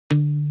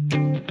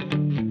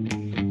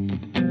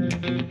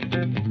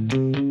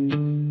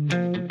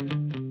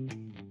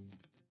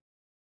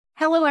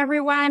Hello,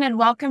 everyone, and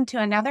welcome to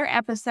another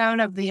episode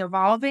of the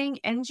Evolving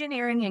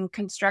Engineering and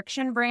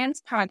Construction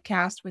Brands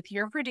podcast with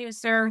your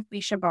producer,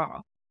 Leisha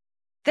Ball.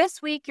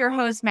 This week, your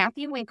host,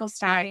 Matthew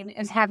Winkelstein,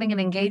 is having an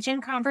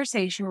engaging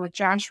conversation with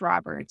Josh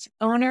Roberts,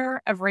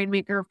 owner of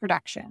Rainmaker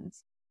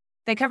Productions.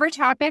 They cover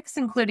topics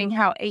including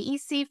how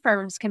AEC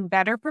firms can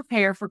better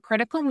prepare for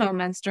critical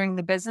moments during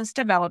the business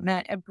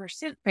development and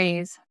pursuit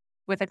phase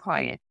with a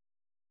client.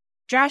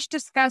 Josh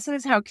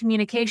discusses how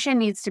communication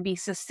needs to be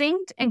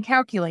succinct and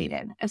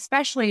calculated,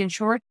 especially in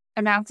short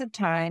amounts of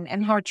time,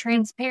 and how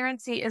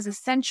transparency is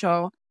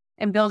essential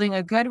in building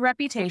a good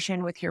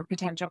reputation with your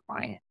potential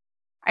client.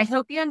 I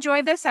hope you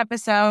enjoyed this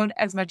episode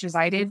as much as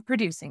I did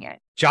producing it.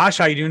 Josh,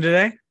 how are you doing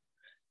today?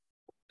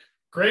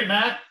 Great,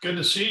 Matt. Good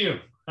to see you.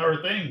 How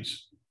are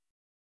things?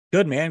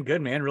 Good, man.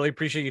 Good, man. Really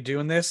appreciate you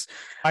doing this.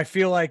 I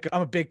feel like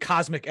I'm a big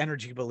cosmic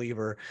energy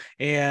believer.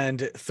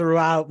 And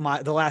throughout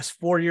the last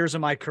 4 years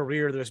of my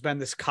career, there's been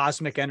this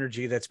cosmic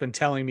energy that's been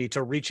telling me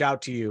to reach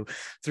out to you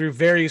through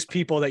various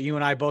people that you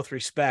and I both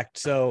respect.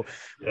 So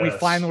We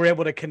finally were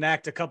able to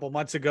connect a couple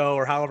months ago,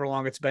 or however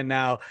long it's been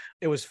now.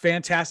 It was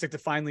fantastic to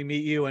finally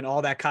meet you, and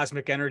all that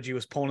cosmic energy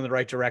was pulling in the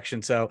right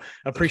direction. So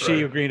I appreciate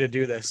you agreeing to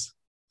do this.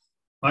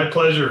 My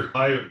pleasure.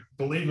 I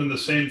believe in the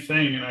same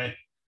thing, and I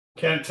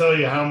can't tell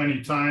you how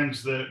many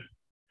times that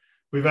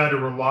we've had to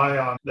rely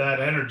on that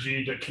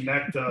energy to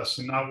connect us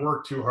and not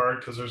work too hard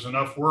because there's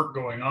enough work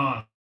going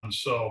on.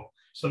 So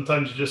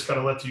sometimes you just got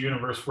to let the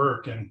universe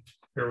work, and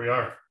here we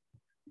are.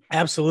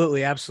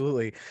 Absolutely.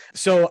 Absolutely.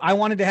 So I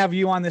wanted to have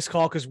you on this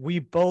call because we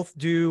both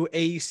do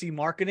AEC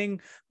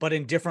marketing, but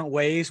in different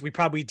ways. We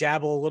probably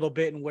dabble a little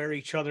bit in where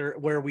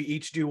we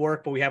each do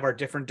work, but we have our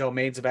different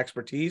domains of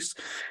expertise.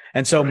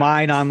 And so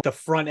mine on the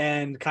front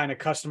end kind of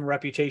customer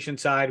reputation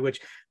side, which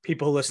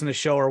people who listen to the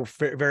show are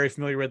very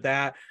familiar with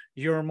that.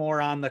 You're more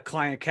on the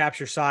client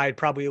capture side,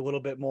 probably a little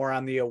bit more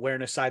on the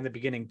awareness side in the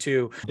beginning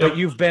too. Yep. But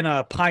you've been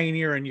a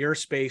pioneer in your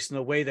space in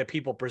the way that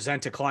people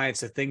present to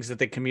clients, the things that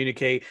they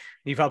communicate.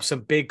 You've helped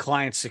some big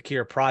clients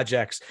secure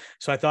projects.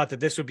 So I thought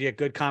that this would be a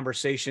good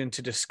conversation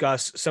to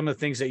discuss some of the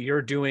things that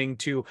you're doing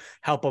to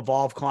help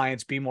evolve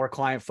clients, be more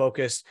client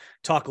focused,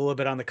 talk a little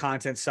bit on the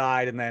content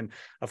side. And then,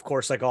 of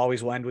course, like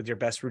always, we'll end with your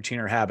best routine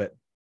or habit.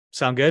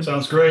 Sound good?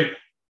 Sounds great.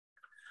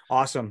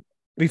 Awesome.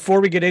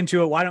 Before we get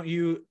into it, why don't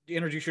you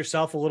introduce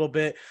yourself a little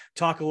bit,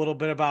 talk a little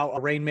bit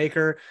about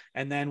Rainmaker,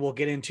 and then we'll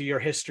get into your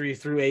history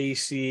through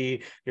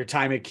AEC, your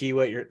time at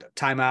Kiewit, your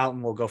time out,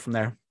 and we'll go from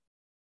there.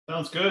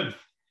 Sounds good.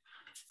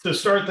 To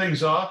start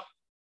things off,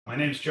 my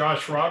name's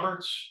Josh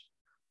Roberts.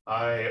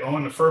 I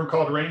own a firm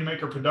called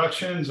Rainmaker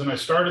Productions, and I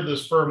started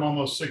this firm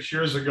almost 6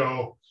 years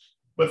ago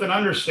with an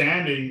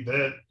understanding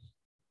that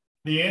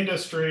the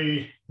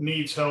industry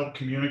needs help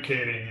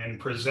communicating and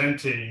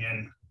presenting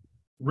and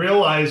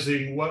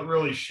realizing what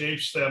really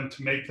shapes them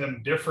to make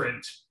them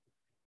different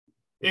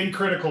in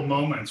critical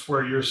moments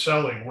where you're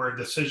selling, where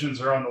decisions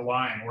are on the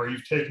line, where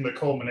you've taken the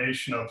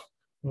culmination of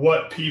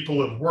what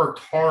people have worked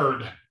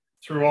hard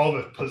through all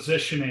the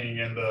positioning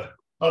and the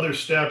other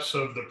steps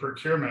of the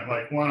procurement,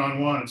 like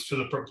one-on-ones to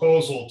the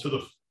proposal to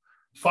the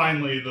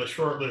finally the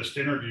shortlist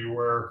interview,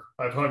 where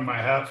I've hung my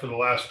hat for the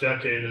last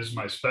decade as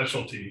my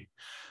specialty.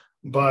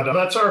 But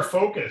that's our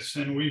focus,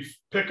 and we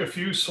pick a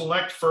few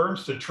select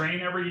firms to train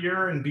every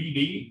year in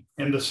BD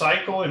and the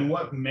cycle and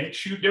what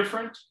makes you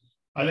different.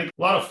 I think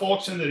a lot of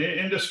folks in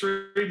the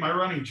industry, my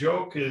running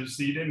joke is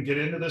that you didn't get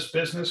into this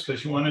business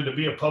because you wanted to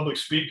be a public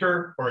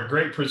speaker or a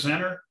great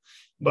presenter,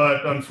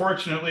 but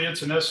unfortunately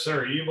it's a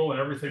necessary evil in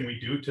everything we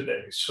do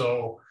today.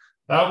 So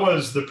that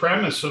was the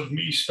premise of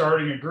me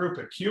starting a group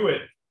at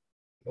Kiewit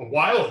a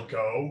while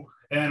ago,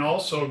 and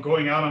also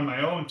going out on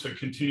my own to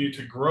continue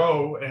to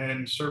grow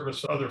and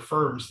service other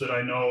firms that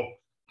I know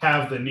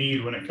have the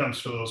need when it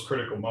comes to those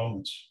critical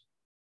moments.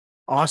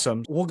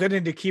 Awesome. We'll get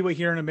into Kiewit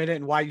here in a minute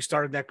and why you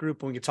started that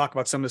group, and we can talk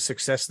about some of the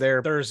success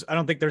there. I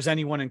don't think there's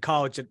anyone in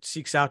college that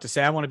seeks out to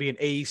say, I want to be an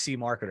AEC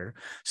marketer.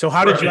 So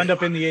how did you end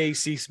up in the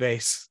AEC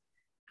space?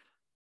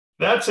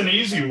 That's an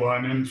easy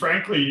one. And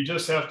frankly, you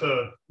just have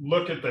to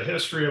look at the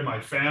history of my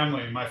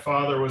family. My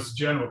father was a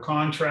general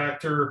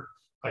contractor.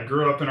 I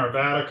grew up in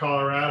Arvada,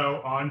 Colorado,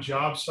 on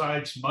job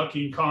sites,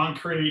 mucking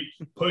concrete,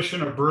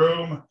 pushing a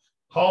broom,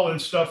 hauling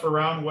stuff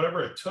around,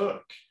 whatever it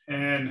took.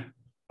 And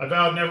I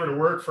vowed never to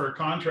work for a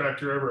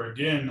contractor ever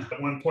again at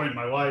one point in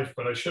my life,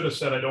 but I should have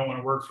said I don't want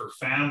to work for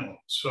family.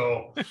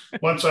 So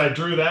once I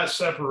drew that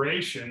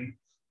separation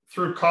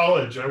through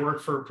college, I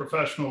worked for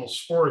professional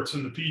sports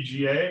in the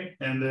PGA.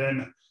 And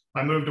then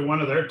I moved to one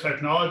of their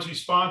technology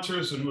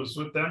sponsors and was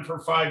with them for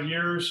 5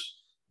 years.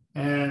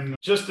 And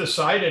just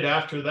decided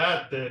after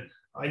that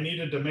I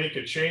needed to make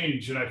a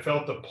change, and I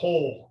felt the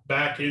pull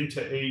back into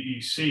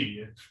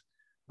AEC.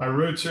 My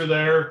roots are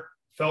there,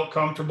 felt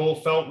comfortable,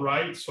 felt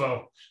right.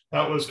 So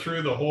that was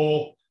through the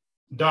whole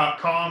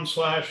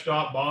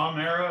 .com/.bomb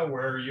era,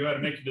 where you had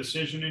to make a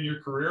decision in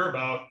your career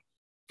about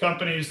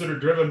companies that are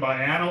driven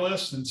by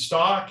analysts and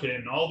stock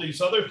and all these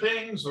other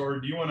things,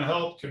 or do you want to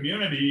help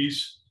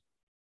communities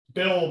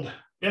build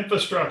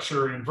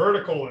infrastructure and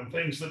vertical and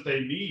things that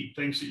they need,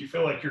 things that you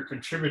feel like you're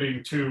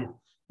contributing to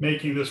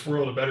making this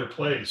world a better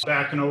place.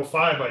 Back in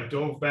 '05, I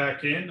dove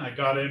back in. I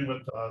got in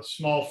with a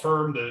small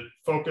firm that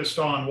focused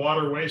on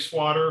water,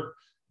 wastewater,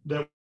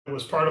 that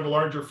was part of a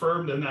larger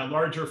firm. Then that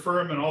larger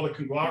firm and all the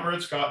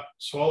conglomerates got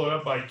swallowed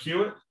up by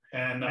Kiewit.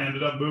 And I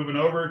ended up moving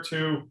over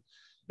to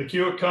the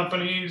Kiewit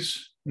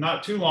companies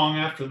not too long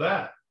after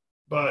that.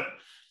 But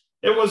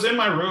it was in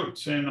my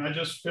roots. And I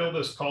just feel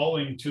this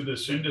calling to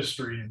this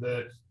industry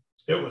that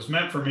it was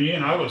meant for me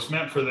and I was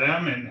meant for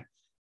them. And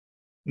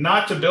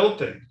not to build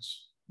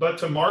things, but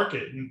to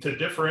market and to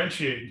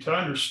differentiate and to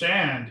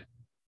understand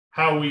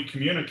how we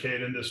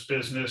communicate in this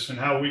business and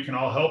how we can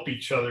all help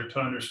each other to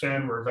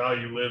understand where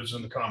value lives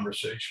in the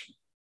conversation.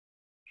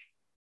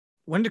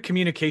 When did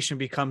communication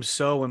become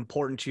so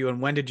important to you, and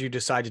when did you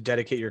decide to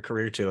dedicate your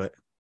career to it?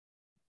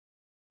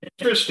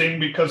 Interesting,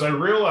 because I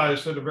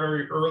realized at a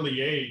very early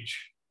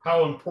age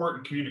how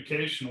important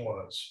communication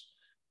was.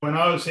 When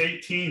I was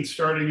 18,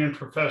 starting in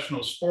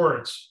professional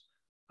sports,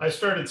 I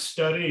started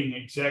studying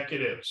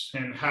executives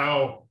and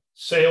how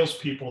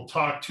salespeople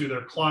talk to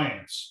their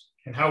clients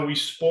and how we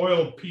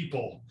spoiled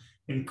people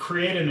and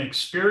create an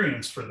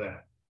experience for them.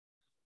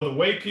 The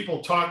way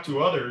people talk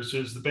to others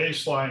is the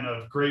baseline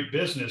of great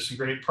business and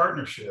great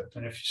partnership.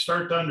 And if you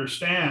start to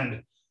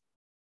understand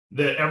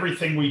that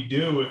everything we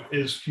do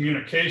is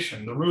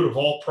communication, the root of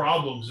all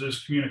problems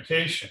is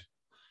communication,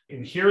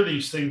 and hear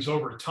these things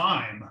over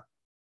time,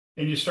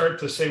 and you start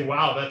to say,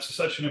 wow, that's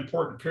such an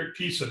important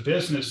piece of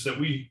business that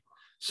we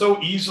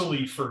so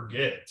easily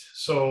forget.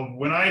 So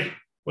when I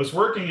was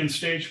working in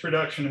stage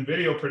production and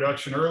video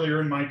production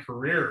earlier in my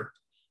career,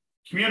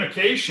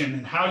 communication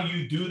and how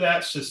you do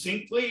that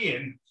succinctly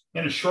and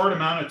in a short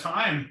amount of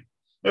time,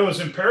 it was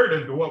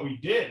imperative to what we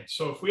did.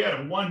 So if we had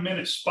a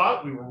 1-minute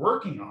spot we were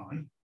working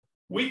on,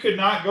 we could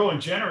not go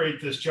and generate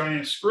this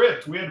giant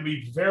script. We had to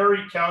be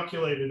very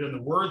calculated in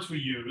the words we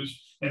used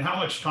and how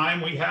much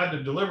time we had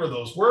to deliver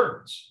those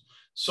words.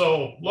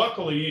 So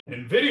luckily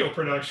in video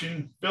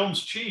production,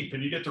 film's cheap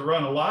and you get to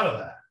run a lot of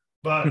that.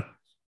 But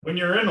when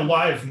you're in a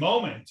live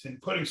moment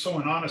and putting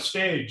someone on a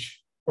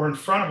stage or in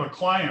front of a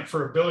client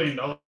for $1 billion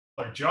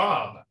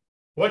job,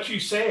 what you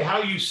say,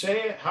 how you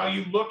say it, how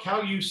you look,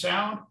 how you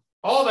sound,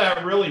 all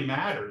that really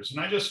matters. And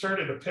I just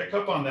started to pick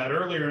up on that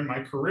earlier in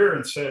my career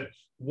and said,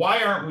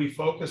 why aren't we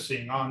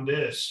focusing on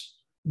this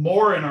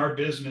more in our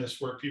business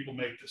where people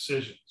make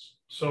decisions?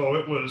 So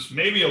it was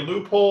maybe a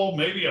loophole,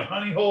 maybe a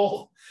honey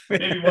hole,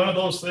 maybe one of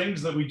those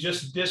things that we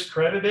just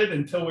discredited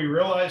until we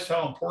realized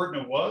how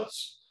important it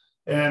was.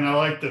 And I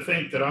like to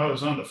think that I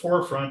was on the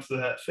forefront of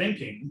that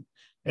thinking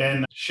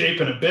and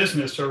shaping a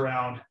business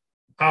around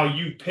how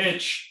you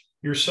pitch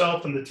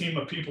yourself and the team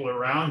of people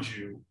around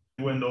you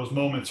when those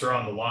moments are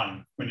on the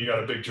line, when you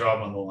got a big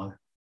job on the line.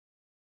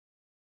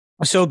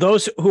 So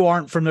those who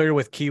aren't familiar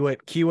with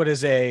Kiewit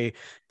is a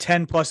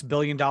 $10+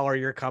 billion a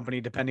year company,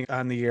 depending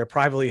on the year,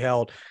 privately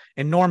held,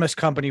 enormous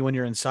company when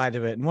you're inside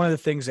of it. And one of the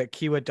things that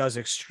Kiewit does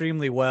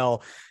extremely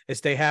well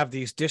is they have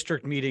these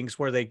district meetings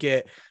where they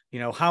get,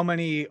 how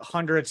many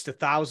hundreds to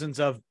thousands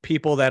of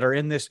people that are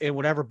in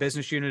whatever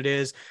business unit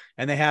is.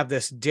 And they have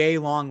this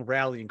day-long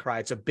rallying cry.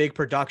 It's a big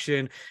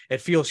production.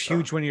 It feels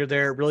huge when you're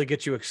there. It really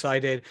gets you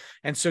excited.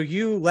 And so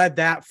you led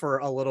that for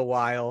a little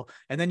while.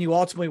 And then you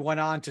ultimately went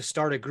on to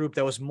start a group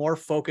that was more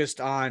focused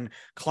on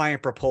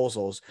client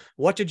proposals.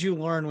 What did you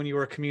learn when you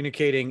were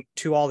communicating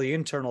to all the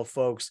internal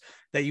folks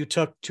that you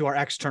took to our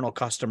external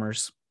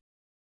customers?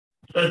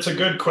 That's a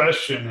good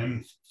question.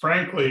 And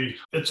frankly,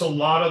 it's a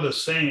lot of the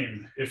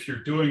same if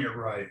you're doing it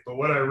right. But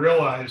what I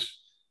realized,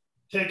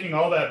 taking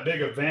all that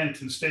big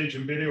event and stage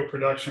and video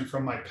production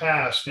from my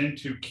past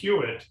into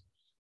Kiewit,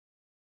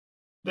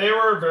 they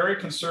were a very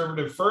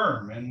conservative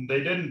firm and they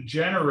didn't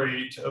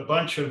generate a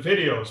bunch of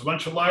videos, a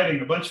bunch of lighting,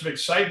 a bunch of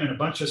excitement, a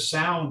bunch of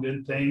sound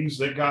and things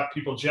that got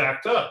people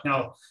jacked up.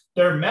 Now,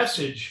 their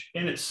message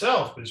in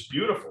itself is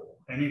beautiful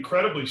and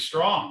incredibly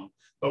strong,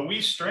 but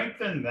we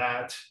strengthened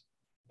that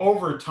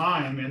over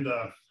time.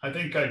 I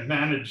think I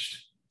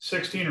managed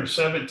 16 or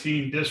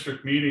 17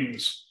 district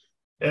meetings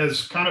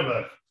as kind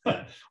of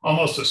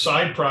almost a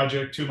side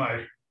project to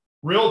my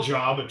real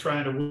job of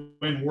trying to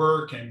win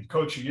work and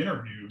coaching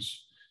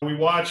interviews. We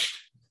watched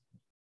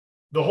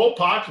the whole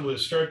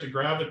populace start to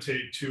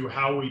gravitate to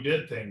how we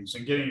did things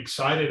and getting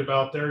excited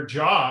about their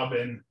job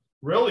and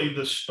really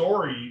the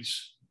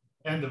stories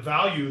and the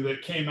value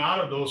that came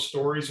out of those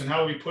stories and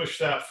how we push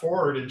that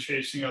forward in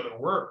chasing other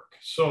work.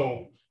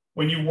 So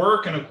when you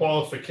work in a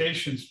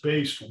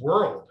qualifications-based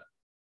world,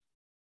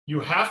 you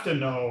have to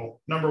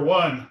know, number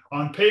one,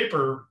 on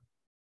paper,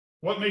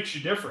 what makes you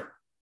different.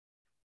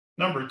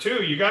 Number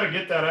two, you got to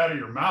get that out of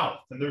your mouth.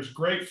 And there's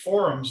great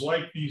forums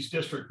like these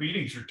district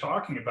meetings you're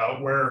talking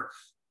about where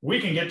we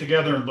can get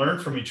together and learn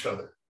from each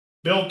other,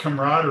 build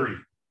camaraderie,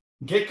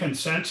 get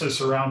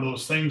consensus around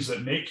those things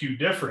that make you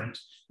different,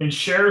 and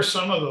share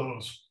some of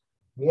those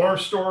war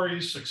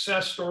stories,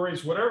 success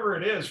stories, whatever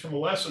it is, from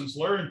lessons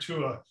learned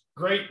to a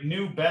great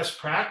new best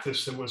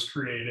practice that was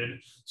created.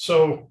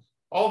 So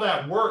all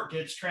that work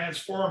gets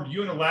transformed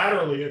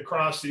unilaterally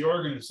across the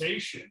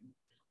organization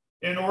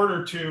in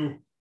order to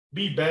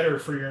be better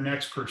for your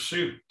next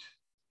pursuit.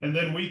 And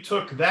then we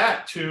took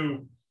that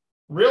to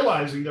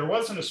realizing there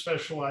wasn't a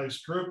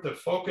specialized group that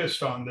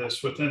focused on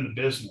this within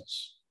the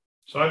business.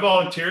 So I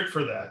volunteered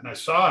for that, and I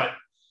saw it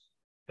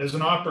as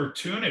an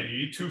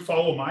opportunity to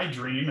follow my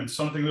dream and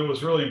something that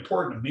was really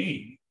important to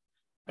me.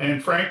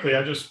 And frankly,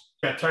 I just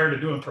got tired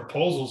of doing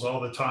proposals all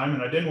the time,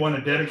 and I didn't want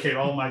to dedicate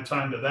all my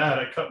time to that.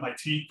 I cut my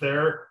teeth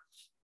there.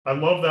 I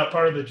love that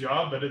part of the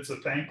job, but it's a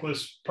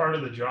thankless part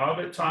of the job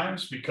at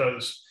times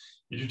because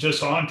you're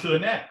just on to the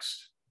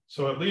next.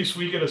 So at least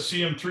we get to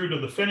see them through to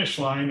the finish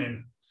line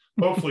and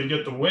hopefully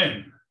get the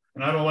win.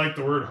 And I don't like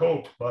the word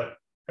hope, but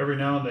every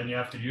now and then you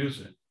have to use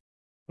it.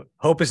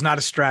 Hope is not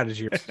a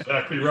strategy.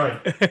 Exactly right.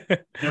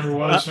 Never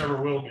was,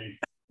 never will be.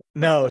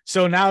 No.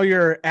 So now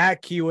you're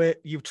at Kiewit.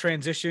 You've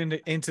transitioned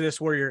into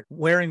this where you're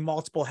wearing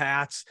multiple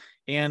hats.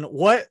 And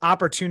what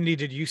opportunity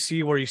did you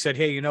see where you said,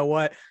 hey, you know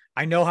what?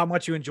 I know how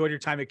much you enjoyed your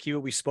time at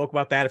Kiewit. We spoke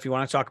about that. If you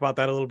want to talk about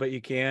that a little bit,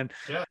 you can.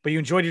 Yeah. But you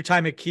enjoyed your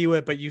time at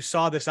Kiewit, but you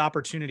saw this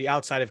opportunity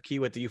outside of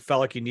Kiewit that you felt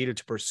like you needed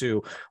to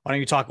pursue. Why don't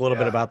you talk a little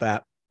bit about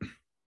that?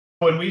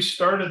 When we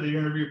started the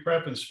interview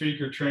prep and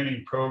speaker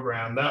training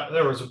program, that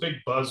there was a big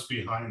buzz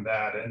behind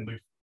that. And the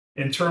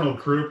internal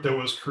group that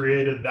was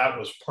created, that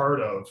was part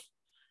of,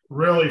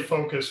 really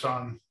focused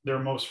on their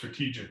most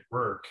strategic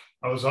work.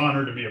 I was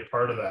honored to be a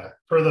part of that.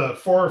 For the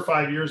 4 or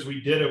 5 years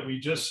we did it, we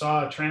just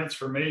saw a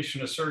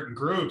transformation of certain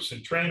groups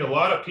and trained a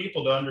lot of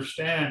people to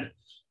understand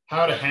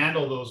how to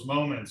handle those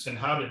moments and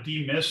how to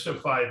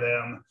demystify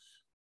them.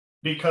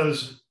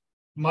 Because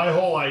my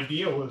whole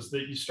idea was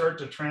that you start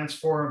to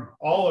transform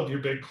all of your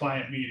big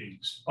client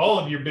meetings, all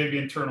of your big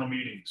internal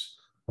meetings,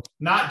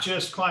 not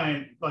just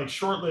client like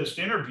shortlist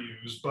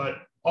interviews, but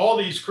all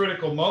these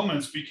critical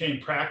moments became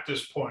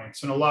practice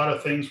points and a lot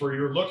of things where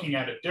you're looking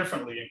at it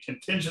differently and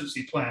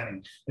contingency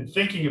planning and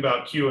thinking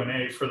about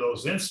Q&A for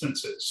those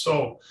instances.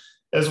 So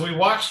as we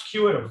watched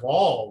Kiewit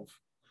evolve,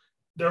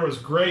 there was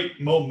great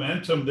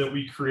momentum that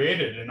we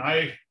created. And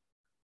I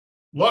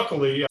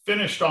luckily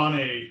finished on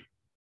a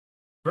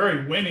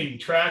very winning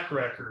track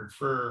record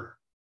for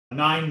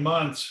 9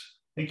 months.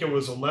 I think it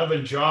was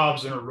 11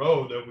 jobs in a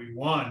row that we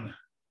won.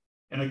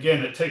 And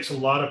again, it takes a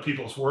lot of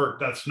people's work.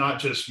 That's not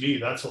just me.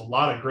 That's a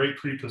lot of great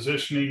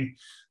pre-positioning.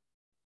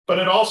 But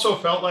it also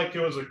felt like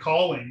it was a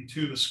calling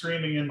to the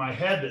screaming in my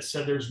head that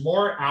said, there's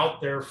more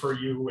out there for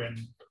you. And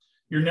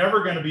you're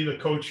never going to be the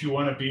coach you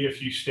want to be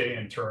if you stay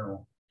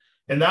internal.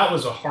 And that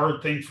was a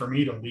hard thing for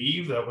me to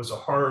leave. That was a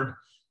hard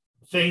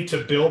thing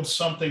to build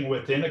something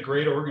within a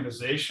great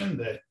organization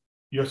that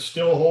you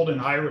still hold in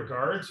high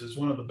regards as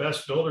one of the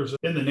best builders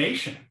in the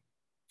nation,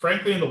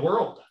 frankly, in the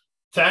world.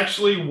 To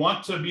actually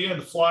want to be in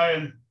the fly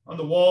on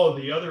the wall of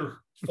the other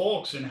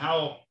folks and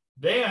how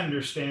they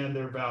understand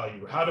their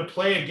value, how to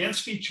play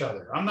against each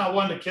other. I'm not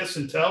one to kiss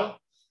and tell.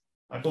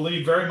 I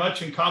believe very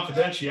much in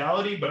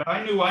confidentiality, but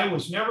I knew I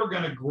was never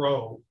going to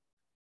grow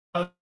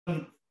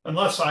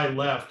unless I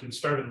left and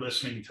started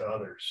listening to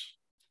others.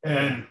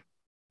 And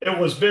it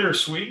was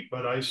bittersweet,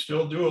 but I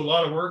still do a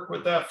lot of work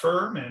with that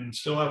firm and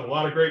still have a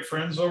lot of great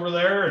friends over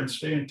there and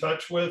stay in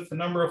touch with a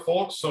number of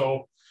folks.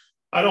 So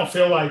I don't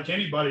feel like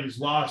anybody's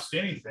lost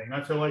anything.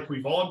 I feel like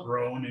we've all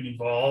grown and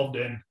evolved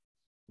and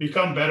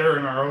become better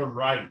in our own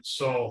right.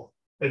 So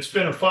it's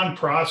been a fun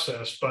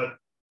process, but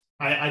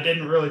I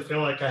didn't really feel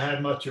like I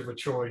had much of a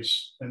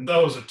choice. And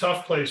that was a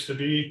tough place to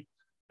be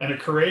and a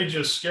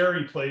courageous,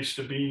 scary place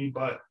to be.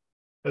 But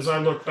as I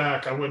look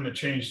back, I wouldn't have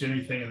changed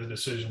anything in the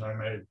decision I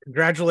made.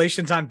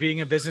 Congratulations on being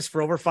in business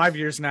for over 5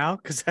 years now.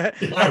 Because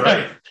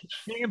right.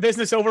 Being in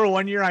business over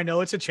 1 year, I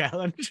know it's a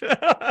challenge.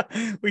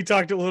 We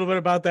talked a little bit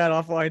about that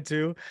offline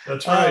too.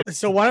 That's right.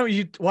 So why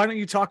don't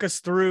you talk us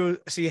through?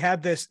 So you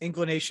had this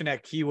inclination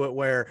at Kiewit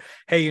where,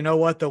 hey, you know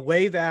what? The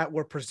way that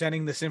we're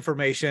presenting this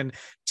information,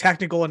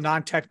 technical and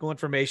non-technical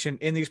information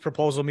in these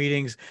proposal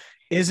meetings,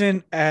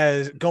 isn't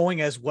as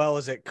going as well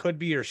as it could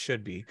be or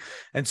should be.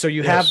 And so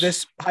you have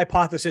this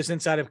hypothesis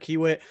inside of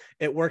Kiewit.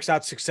 It works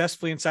out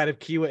successfully inside of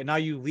Kiewit. And now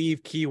you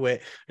leave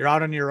Kiewit, you're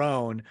out on your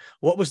own.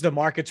 What was the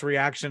market's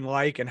reaction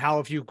like? And how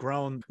have you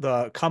grown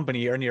the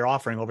company and your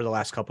offering over the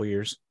last couple of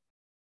years?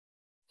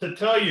 To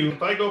tell you,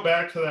 if I go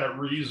back to that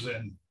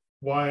reason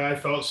why I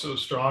felt so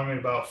strongly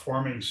about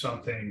forming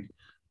something,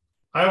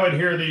 I would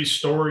hear these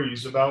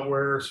stories about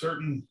where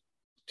certain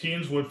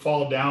teams would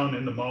fall down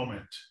in the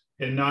moment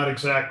and not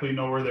exactly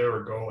know where they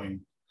were going.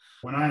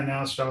 When I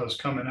announced I was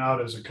coming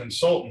out as a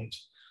consultant,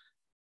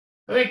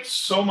 I think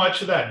so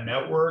much of that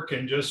network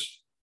and just,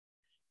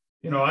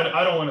 I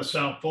don't want to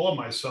sound full of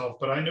myself,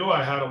 but I knew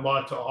I had a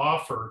lot to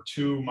offer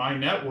to my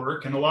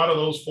network. And a lot of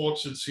those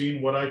folks had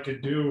seen what I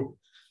could do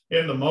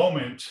in the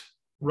moment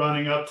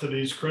running up to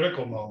these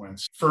critical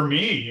moments. For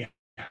me,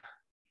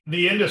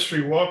 the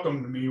industry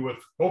welcomed me with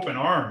open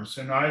arms.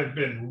 And I have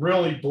been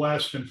really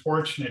blessed and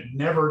fortunate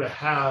never to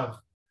have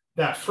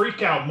that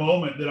freak out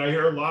moment that I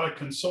hear a lot of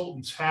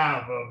consultants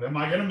have of, am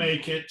I going to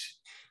make it?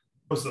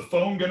 Was the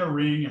phone going to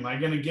ring? Am I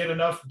going to get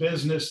enough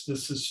business to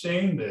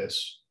sustain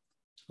this?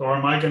 Or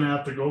am I going to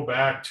have to go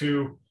back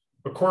to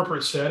a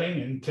corporate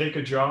setting and take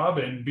a job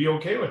and be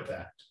okay with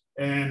that?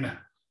 And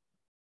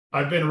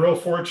I've been real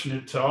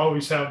fortunate to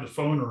always have the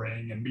phone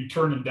ring and be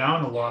turning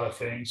down a lot of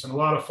things. And a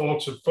lot of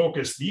folks are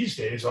focused these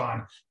days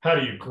on how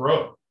do you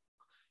grow.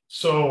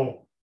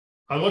 So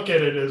I look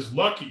at it as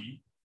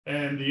lucky,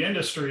 and the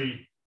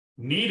industry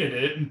needed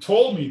it and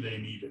told me they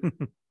needed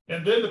it.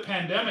 And then the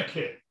pandemic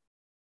hit.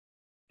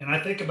 And I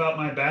think about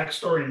my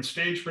backstory in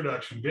stage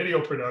production,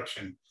 video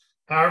production,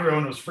 how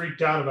everyone was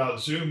freaked out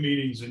about Zoom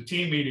meetings and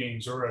team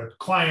meetings or a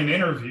client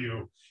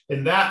interview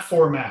in that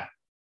format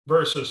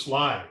versus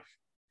live,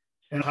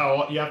 and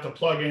how you have to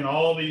plug in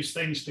all these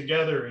things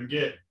together and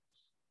get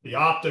the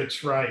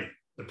optics right,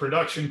 the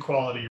production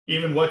quality,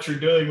 even what you're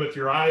doing with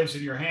your eyes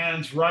and your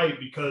hands right,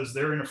 because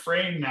they're in a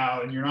frame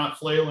now and you're not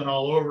flailing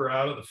all over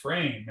out of the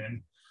frame.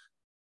 And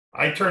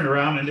I turned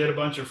around and did a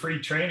bunch of free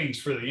trainings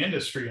for the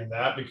industry in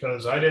that,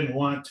 because I didn't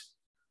want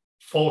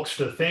folks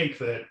to think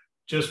that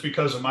just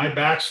because of my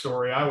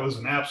backstory, I was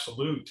an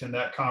absolute in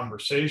that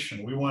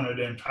conversation. We wanted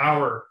to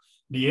empower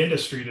the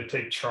industry to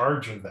take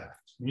charge of that.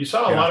 And you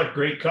saw a lot of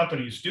great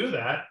companies do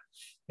that,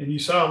 and you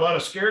saw a lot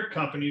of scared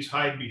companies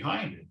hide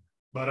behind it.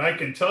 But I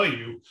can tell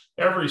you,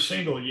 every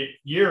single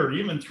year,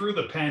 even through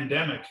the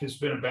pandemic, has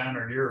been a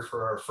banner year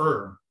for our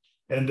firm.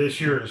 And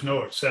this year is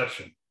no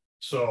exception.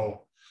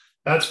 So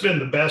that's been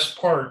the best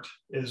part,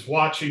 is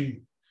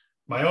watching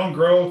my own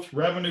growth,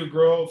 revenue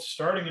growth,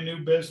 starting a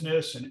new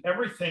business, and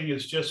everything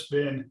has just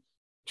been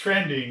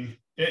trending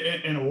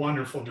in a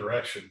wonderful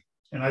direction.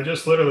 And I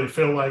just literally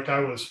feel like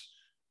I was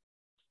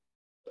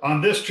on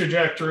this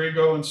trajectory,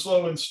 going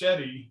slow and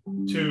steady,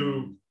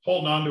 to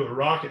holding on to a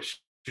rocket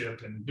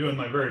ship and doing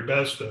my very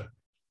best to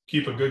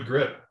keep a good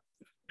grip.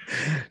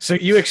 So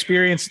you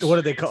experienced, what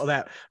do they call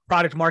that,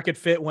 product market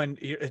fit, when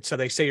so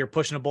they say you're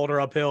pushing a boulder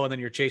uphill and then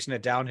you're chasing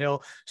it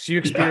downhill. So you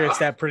experienced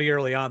that pretty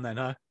early on then,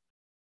 huh?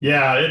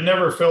 Yeah, it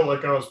never felt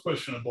like I was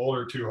pushing a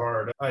boulder too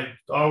hard. I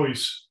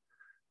always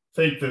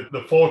think that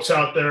the folks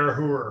out there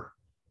who are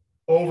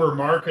over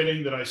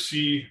marketing that I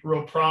see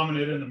real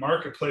prominent in the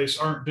marketplace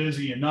aren't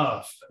busy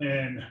enough.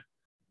 And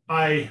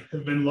I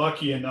have been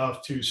lucky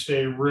enough to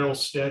stay real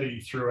steady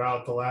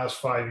throughout the last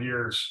 5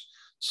 years.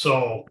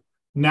 So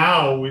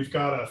now we've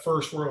got a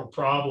first world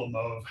problem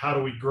of how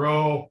do we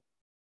grow?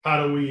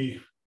 How do we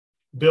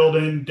build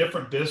in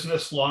different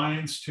business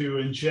lines to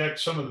inject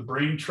some of the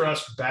brain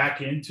trust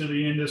back into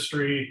the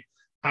industry?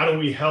 How do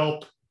we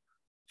help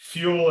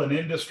fuel an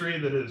industry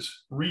that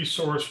is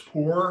resource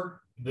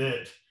poor,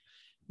 that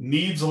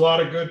needs a lot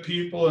of good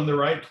people in the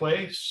right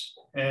place?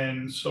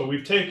 And so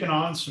we've taken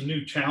on some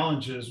new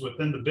challenges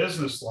within the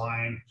business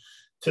line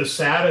to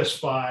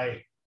satisfy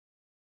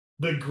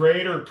the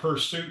greater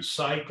pursuit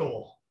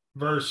cycle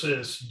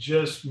versus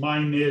just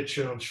my niche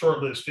of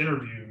shortlist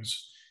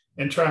interviews,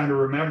 and trying to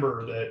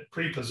remember that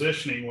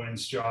pre-positioning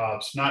wins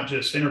jobs, not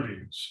just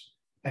interviews,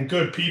 and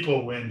good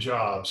people win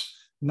jobs,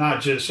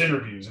 not just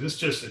interviews. It's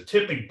just a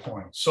tipping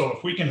point. So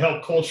if we can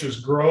help cultures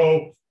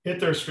grow, hit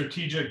their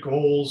strategic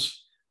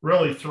goals,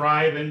 really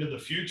thrive into the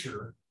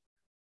future,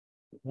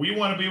 we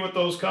want to be with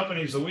those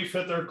companies that we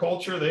fit their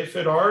culture, they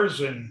fit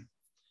ours, and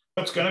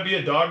it's going to be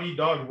a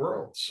dog-eat-dog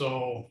world.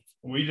 So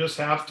we just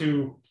have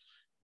to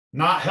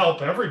not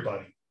help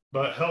everybody,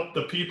 but help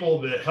the people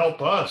that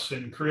help us,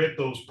 and create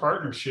those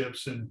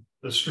partnerships in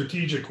the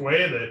strategic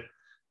way that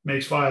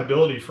makes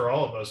viability for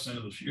all of us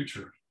into the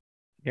future.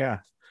 Yeah.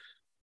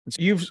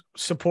 So you've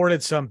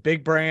supported some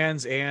big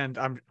brands, and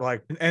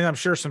I'm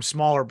sure some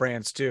smaller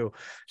brands too.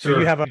 So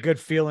Sure. You have a good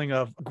feeling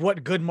of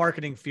what good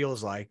marketing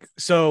feels like.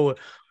 So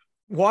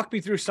walk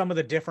me through some of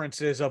the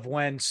differences of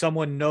when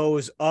someone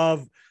knows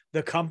of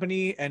the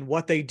company and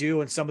what they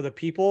do and some of the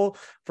people,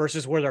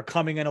 versus where they're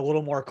coming in a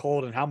little more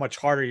cold, and how much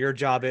harder your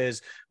job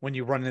is when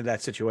you run into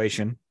that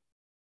situation.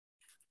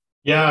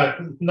 Yeah.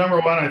 Number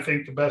one, I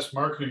think the best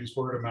marketing is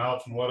word of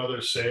mouth and what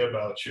others say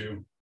about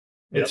you.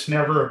 Yep. It's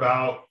never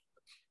about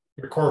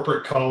your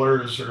corporate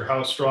colors or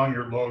how strong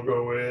your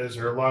logo is,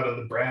 or a lot of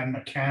the brand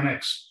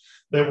mechanics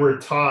that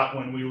we're taught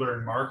when we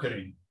learn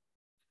marketing.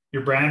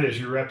 Your brand is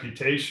your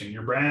reputation.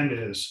 Your brand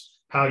is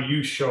how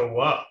you show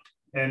up.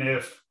 And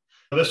if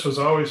this was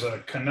always a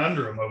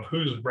conundrum of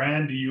whose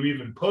brand do you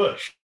even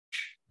push?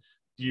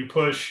 Do you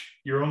push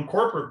your own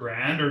corporate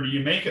brand, or do you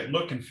make it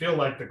look and feel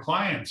like the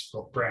client's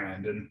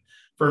brand? And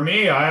for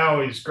me, I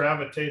always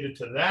gravitated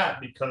to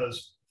that,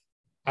 because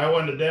I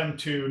wanted them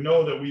to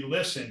know that we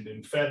listened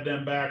and fed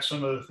them back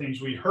some of the things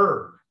we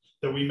heard,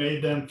 that we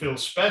made them feel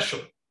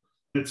special.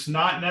 It's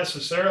not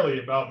necessarily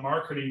about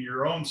marketing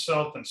your own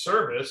self and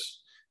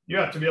service. You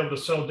have to be able to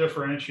sell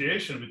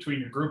differentiation between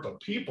your group of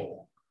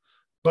people.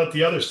 But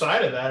the other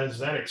side of that is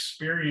that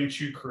experience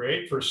you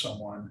create for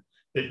someone,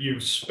 that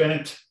you've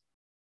spent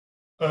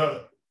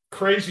a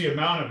crazy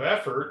amount of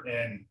effort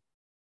in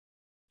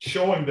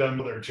showing them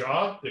their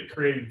job, that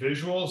creating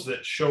visuals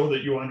that show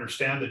that you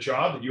understand the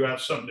job, that you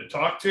have something to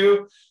talk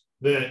to,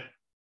 that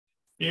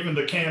even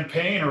the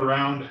campaign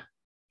around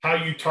how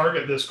you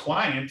target this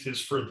client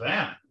is for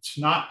them. It's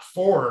not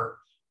for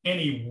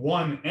any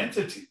one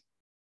entity.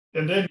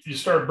 And then you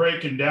start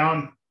breaking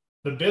down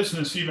the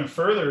business even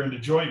further into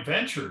joint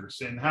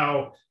ventures and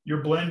how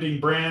you're blending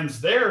brands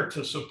there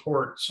to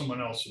support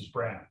someone else's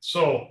brand.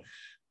 So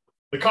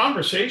the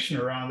conversation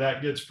around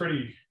that gets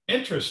pretty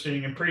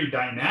interesting and pretty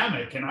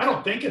dynamic. And I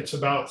don't think it's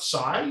about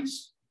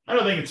size. I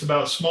don't think it's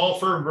about small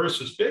firm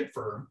versus big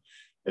firm.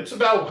 It's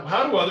about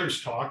how do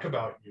others talk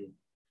about you?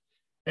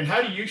 And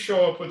how do you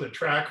show up with a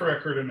track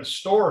record and a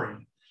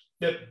story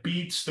that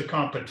beats the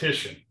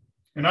competition?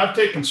 And I've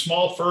taken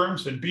small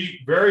firms and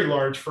beat very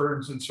large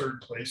firms in certain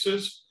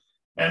places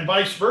and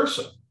vice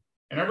versa.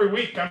 And every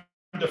week I'm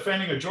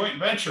defending a joint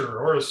venture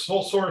or a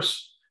sole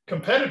source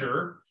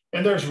competitor,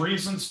 and there's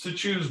reasons to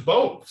choose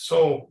both.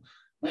 So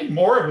I think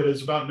more of it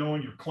is about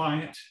knowing your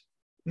client,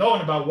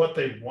 knowing about what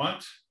they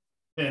want,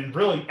 and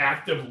really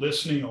active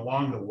listening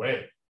along the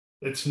way.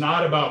 It's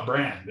not about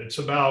brand. It's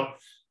about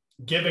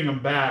giving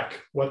them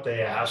back what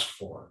they asked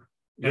for.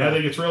 And I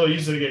think it's really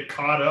easy to get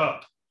caught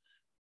up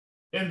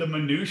in the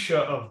minutia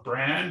of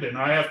brand. And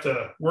I have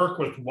to work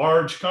with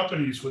large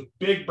companies with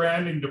big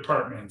branding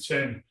departments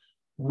and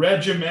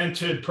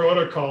regimented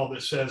protocol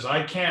that says,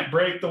 I can't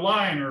break the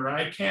line, or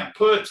I can't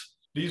put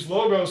these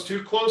logos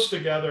too close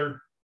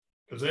together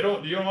because you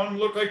don't want them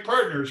to look like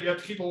partners. You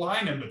have to keep a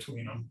line in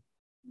between them.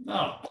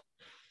 No,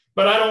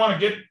 but I don't want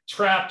to get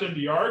trapped in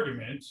the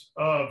argument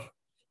of,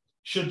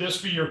 should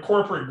this be your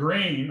corporate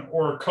green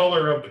or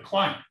color of the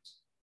client?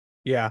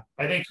 Yeah.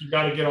 I think you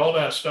got to get all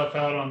that stuff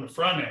out on the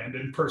front end.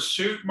 And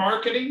pursuit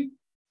marketing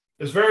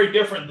is very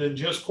different than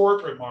just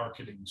corporate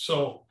marketing.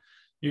 So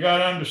you got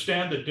to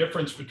understand the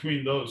difference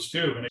between those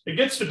two. And it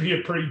gets to be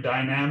a pretty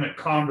dynamic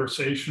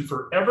conversation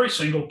for every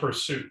single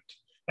pursuit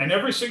and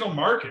every single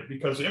market,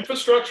 because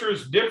infrastructure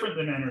is different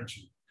than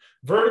energy.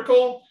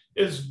 Vertical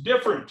is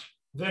different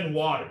than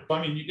water.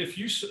 I mean, if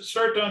you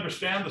start to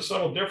understand the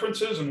subtle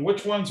differences and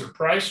which ones are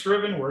price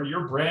driven, where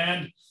your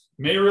brand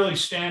may really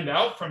stand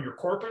out from your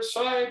corporate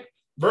side,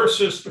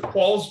 versus the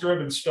quals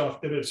driven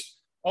stuff that is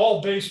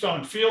all based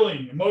on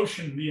feeling,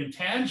 emotion, the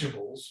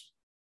intangibles,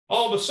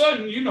 all of a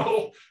sudden, you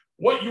know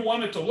what you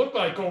want it to look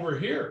like over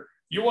here.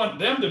 You want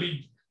them to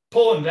be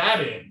pulling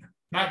that in,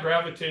 not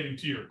gravitating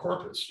to your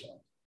corporate stuff.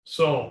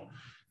 So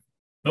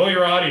know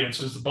your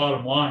audience is the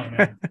bottom line.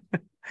 And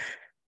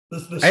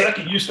the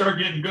second you start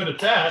getting good at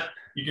that,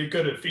 you get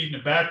good at feeding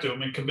it back to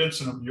them and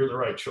convincing them you're the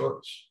right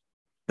choice.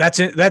 That's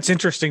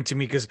interesting to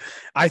me, because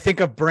I think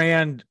of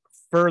brand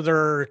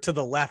further to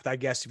the left, I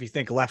guess, if you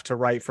think left to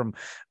right from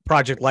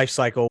project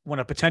lifecycle. When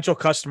a potential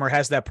customer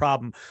has that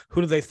problem,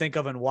 who do they think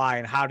of and why,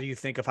 and how do you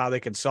think of how they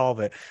can solve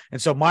it? And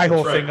so my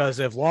whole thing is,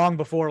 if long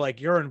before like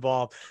you're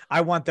involved,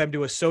 I want them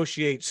to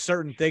associate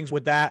certain things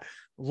with that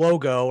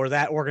logo or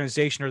that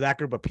organization or that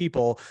group of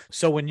people.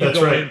 So when you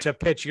go in to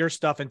pitch your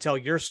stuff and tell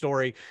your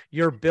story,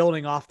 you're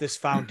building off this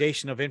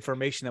foundation of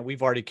information that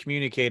we've already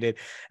communicated.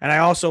 And I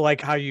also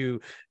like how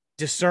you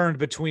discerned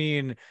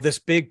between this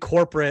big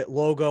corporate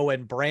logo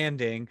and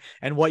branding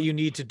and what you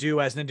need to do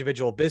as an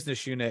individual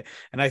business unit.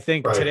 And I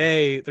think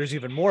today there's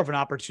even more of an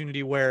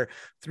opportunity where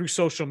through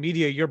social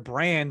media, your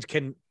brand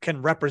can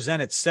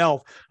represent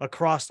itself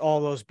across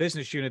all those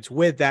business units,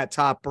 with that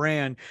top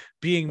brand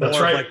being more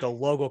of like the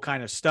logo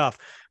kind of stuff.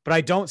 But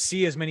I don't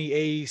see as many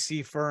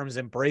AEC firms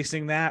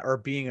embracing that or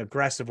being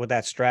aggressive with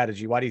that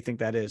strategy. Why do you think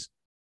that is?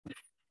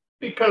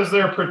 Because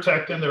they're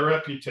protecting their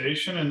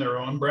reputation and their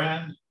own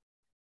brand.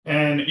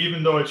 And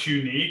even though it's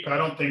unique, I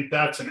don't think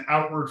that's an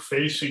outward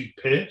facing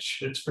pitch.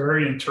 It's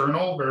very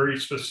internal, very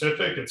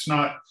specific. It's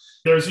not,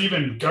 there's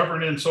even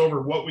governance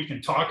over what we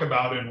can talk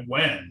about and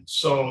when.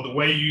 So the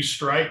way you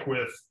strike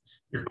with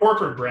your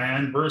corporate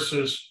brand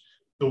versus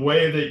the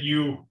way that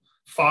you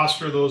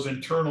foster those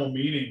internal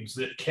meetings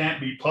that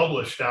can't be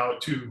published out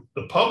to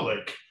the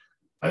public,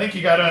 I think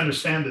you got to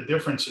understand the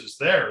differences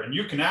there. And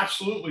you can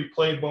absolutely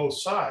play both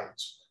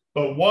sides.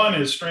 But one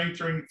is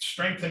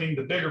strengthening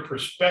the bigger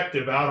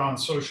perspective out on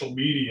social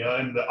media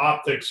and the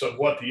optics of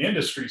what the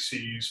industry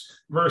sees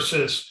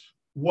versus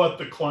what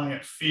the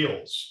client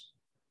feels.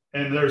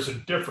 And there's a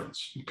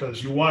difference,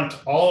 because you want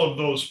all of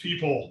those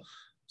people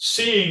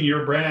seeing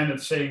your brand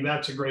and saying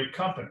that's a great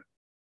company.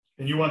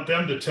 And you want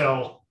them to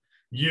tell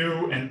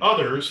you and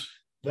others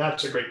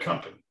that's a great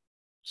company.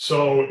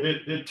 So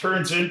it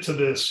turns into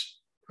this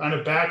kind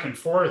of back and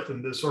forth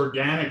and this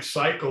organic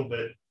cycle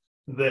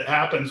that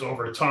happens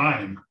over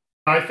time.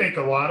 I think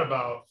a lot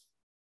about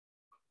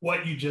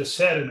what you just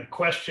said in a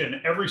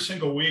question every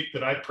single week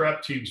that I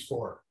prep teams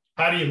for.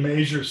 How do you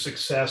measure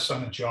success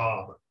on a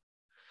job?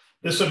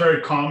 This is a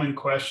very common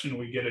question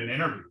we get in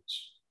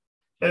interviews.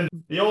 And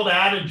the old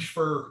adage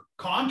for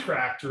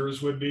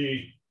contractors would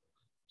be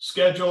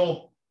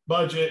schedule,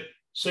 budget,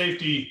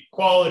 safety,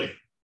 quality.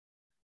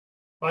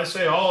 I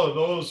say all of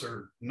those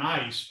are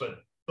nice, but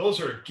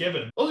those are a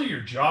given. Those are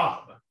your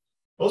job.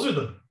 Those are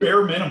the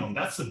bare minimum.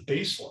 That's the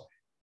baseline.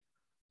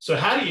 So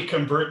how do you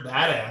convert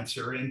that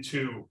answer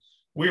into,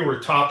 we were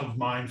top of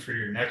mind for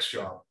your next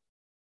job?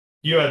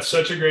 You had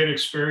such a great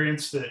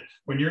experience that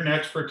when your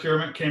next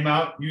procurement came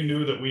out, you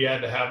knew that we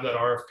had to have that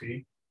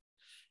RFP.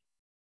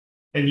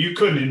 And you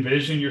couldn't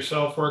envision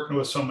yourself working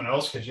with someone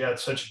else because you had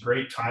such a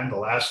great time the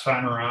last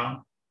time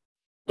around.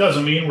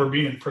 Doesn't mean we're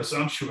being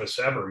presumptuous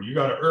ever. You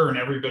got to earn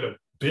every bit of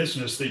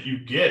business that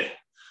you get.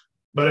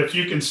 But if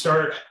you can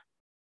start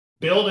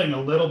building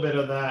a little bit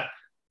of that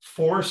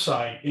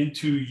foresight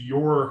into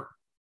your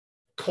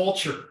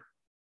culture,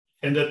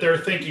 and that they're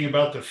thinking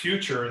about the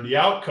future and the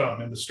outcome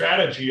and the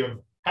strategy of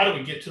how do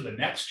we get to the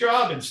next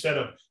job instead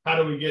of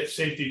how do we get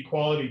safety,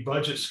 quality,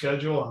 budget,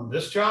 schedule on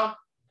this job.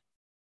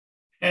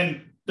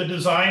 And the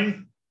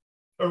design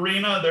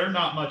arena, they're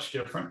not much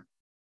different.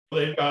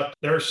 They've got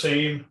their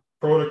same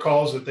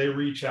protocols that they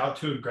reach out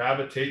to and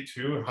gravitate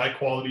to, and high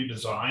quality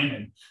design,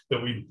 and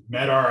that we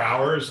met our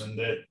hours and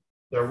that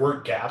there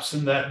weren't gaps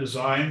in that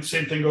design.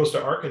 Same thing goes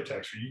to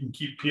architecture. You can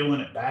keep peeling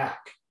it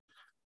back.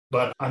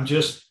 But I'm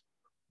just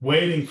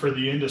waiting for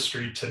the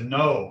industry to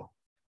know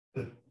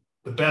that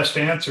the best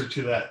answer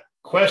to that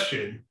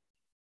question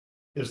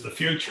is the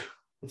future.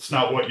 It's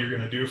not what you're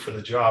going to do for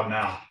the job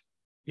now.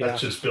 Yeah.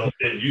 That's just built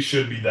in. You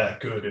should be that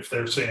good if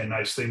they're saying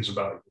nice things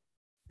about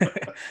you.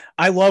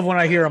 I love when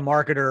I hear a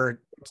marketer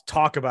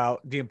talk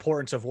about the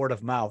importance of word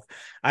of mouth.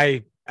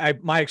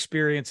 My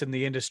experience in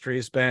the industry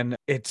has been,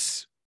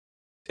 it's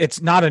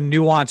not a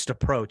nuanced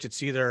approach.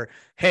 It's either,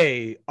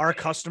 hey, our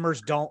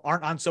customers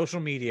aren't on social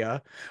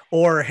media,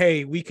 or,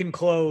 hey, we can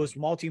close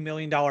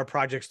multi-million-dollar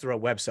projects through a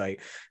website.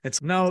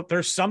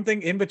 There's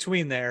something in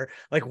between there,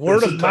 like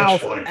word of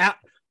mouth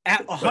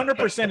at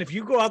 100%. If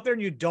you go out there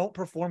and you don't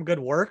perform good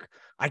work,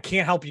 I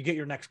can't help you get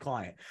your next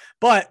client.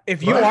 But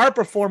if you are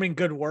performing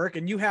good work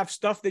and you have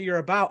stuff that you're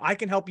about, I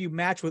can help you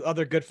match with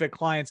other good fit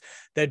clients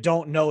that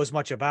don't know as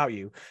much about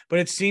you. But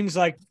it seems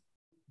like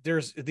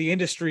the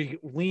industry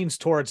leans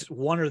towards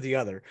one or the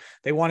other.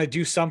 They want to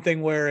do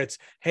something where it's,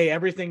 hey,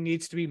 everything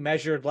needs to be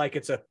measured like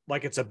it's a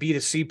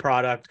B2C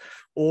product,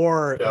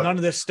 or none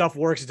of this stuff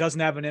works. It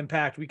doesn't have an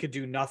impact. We could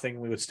do nothing.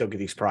 We would still get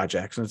these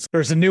projects. And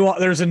there's a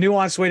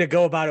nuanced way to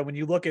go about it when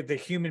you look at the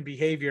human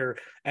behavior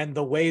and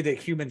the way that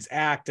humans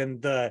act,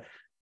 and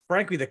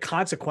frankly, the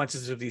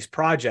consequences of these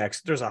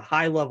projects. There's a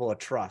high level of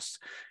trust.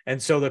 And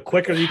so the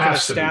quicker you can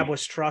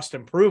establish trust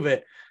and prove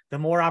it, the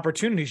more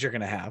opportunities you're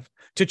going to have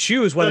to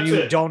choose whether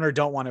you don't or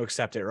don't want to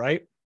accept it,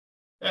 right?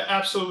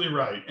 Absolutely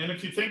right. And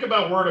if you think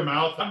about word of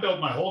mouth, I built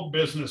my whole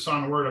business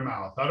on word of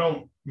mouth. I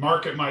don't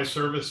market my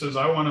services.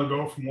 I want to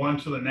go from one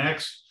to the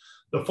next.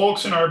 The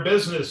folks in our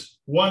business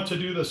want to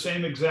do the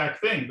same exact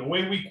thing. The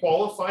way we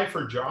qualify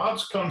for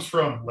jobs comes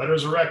from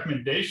letters of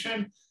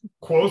recommendation,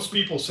 quotes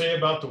people say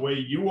about the way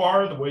you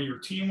are, the way your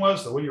team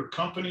was, the way your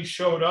company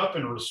showed up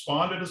and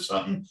responded to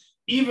something,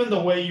 even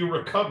the way you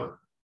recover.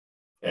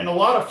 And a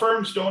lot of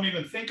firms don't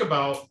even think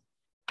about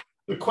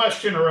the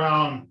question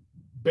around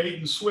bait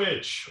and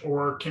switch,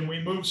 or can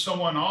we move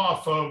someone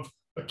off of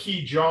a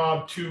key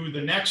job to the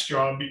next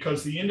job,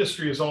 because the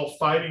industry is all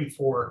fighting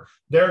for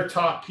their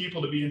top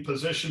people to be in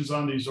positions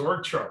on these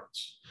org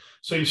charts.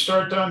 So you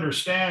start to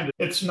understand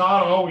it's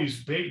not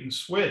always bait and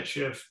switch.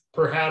 If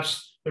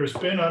perhaps there's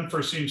been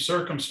unforeseen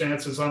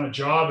circumstances on a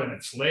job and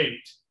it's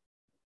late,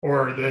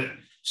 or that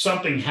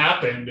something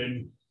happened,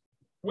 and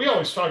we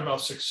always talk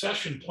about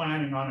succession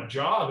planning on a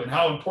job and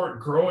how important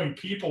growing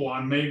people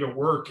on mega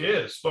work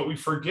is, but we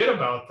forget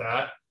about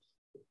that.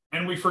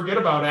 And we forget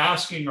about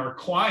asking our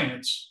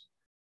clients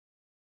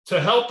to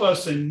help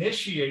us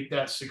initiate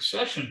that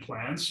succession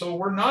plan, so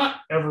we're not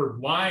ever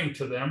lying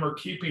to them or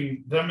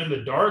keeping them in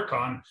the dark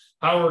on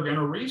how we're going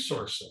to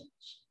resource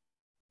things.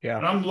 Yeah.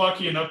 And I'm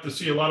lucky enough to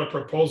see a lot of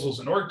proposals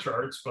in org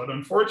charts, but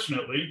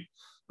unfortunately,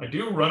 I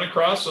do run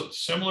across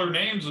similar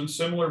names in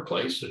similar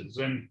places.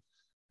 And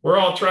we're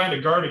all trying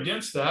to guard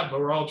against that, but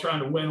we're all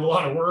trying to win a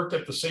lot of work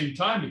at the same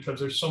time because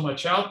there's so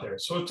much out there.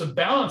 So it's a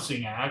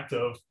balancing act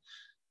of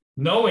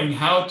knowing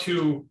how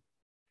to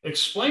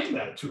explain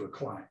that to a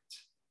client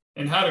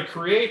and how to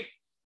create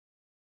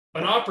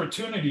an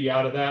opportunity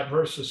out of that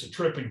versus a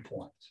tripping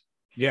point.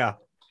 Yeah.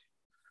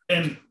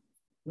 And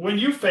when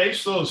you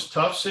face those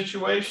tough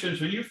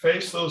situations, when you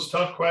face those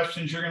tough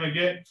questions you're going to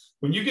get,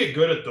 when you get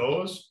good at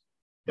those,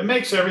 it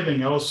makes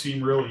everything else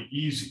seem really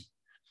easy.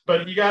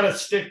 But you got to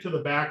stick to the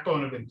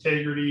backbone of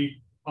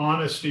integrity,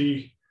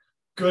 honesty,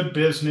 good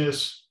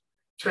business.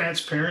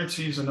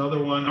 Transparency is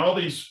another one. All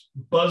these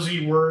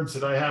buzzy words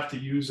that I have to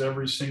use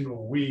every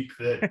single week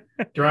that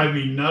drive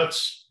me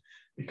nuts,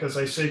 because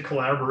I say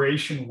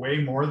collaboration way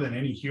more than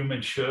any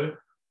human should.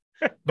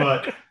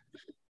 But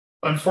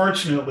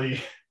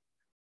unfortunately,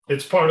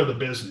 it's part of the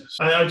business.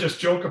 I just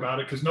joke about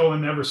it because no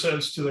one ever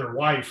says to their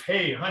wife,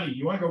 hey, honey,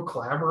 you want to go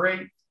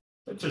collaborate?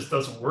 That just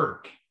doesn't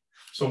work.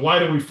 So why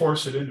do we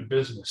force it into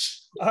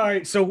business? All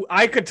right. So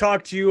I could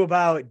talk to you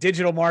about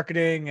digital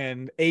marketing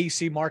and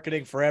AEC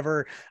marketing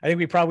forever. I think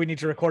we probably need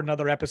to record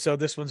another episode.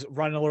 This one's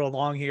running a little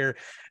long here.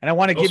 And I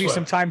want to give you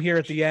some time here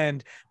at the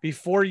end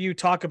before you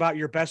talk about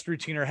your best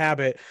routine or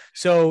habit.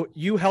 So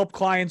you help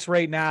clients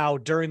right now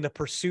during the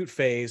pursuit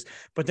phase,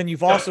 but then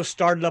you've also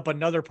started up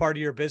another part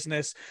of your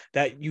business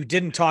that you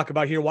didn't talk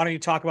about here. Why don't you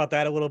talk about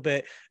that a little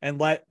bit and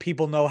let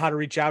people know how to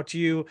reach out to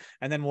you?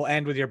 And then we'll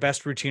end with your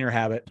best routine or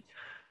habit.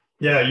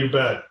 Yeah, you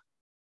bet.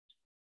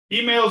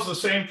 Email is the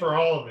same for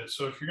all of it.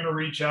 So if you're going to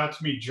reach out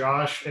to me,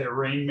 Josh at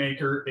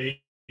Rainmaker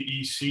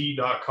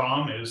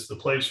AEC.com is the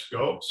place to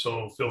go.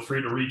 So feel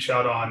free to reach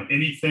out on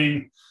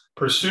anything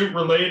pursuit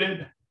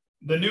related.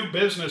 The new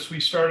business we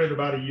started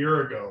about a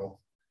year ago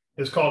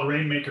is called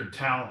Rainmaker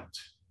Talent,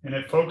 and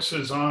it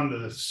focuses on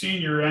the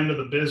senior end of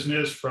the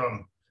business,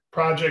 from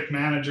project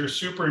manager,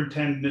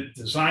 superintendent,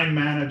 design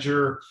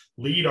manager,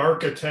 lead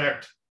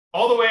architect,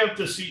 all the way up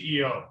to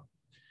CEO.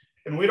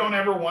 And we don't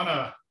ever want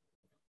to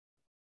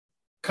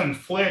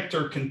conflict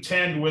or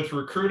contend with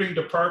recruiting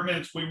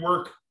departments. We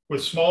work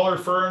with smaller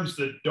firms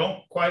that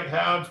don't quite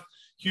have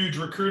huge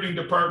recruiting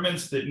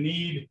departments that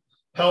need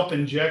help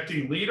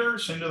injecting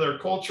leaders into their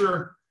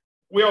culture.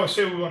 We always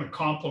say we want to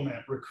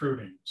complement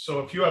recruiting. So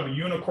if you have a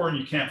unicorn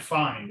you can't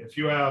find, if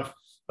you have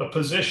a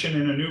position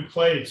in a new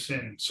place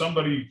and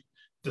somebody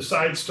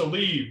decides to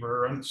leave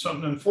or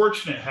something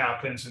unfortunate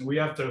happens and we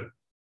have to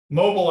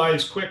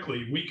mobilize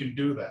quickly, we can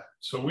do that.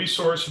 So we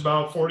source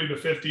about 40 to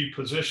 50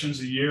 positions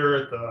a year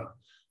at the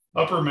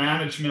upper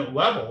management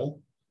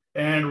level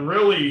and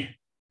really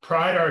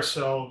pride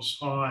ourselves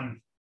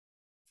on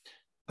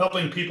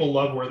helping people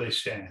love where they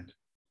stand.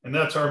 And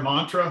that's our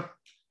mantra.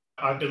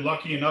 I've been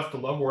lucky enough to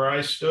love where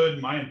I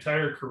stood my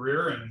entire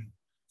career and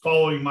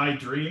following my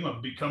dream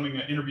of becoming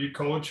an interview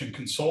coach and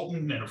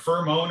consultant and a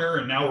firm owner.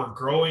 And now we're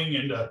growing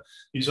into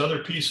these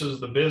other pieces of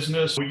the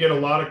business. We get a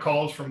lot of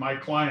calls from my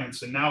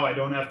clients, and now I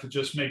don't have to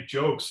just make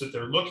jokes that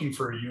they're looking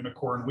for a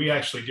unicorn. We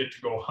actually get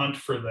to go hunt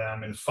for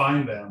them and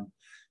find them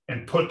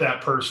and put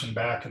that person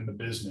back in the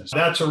business.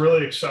 That's a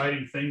really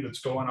exciting thing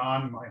that's going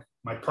on.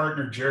 My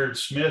partner, Jared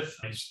Smith,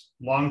 he's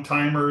a long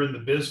timer in the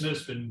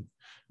business, been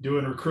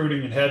doing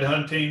recruiting and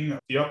headhunting,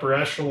 the upper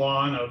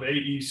echelon of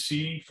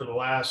AEC for the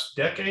last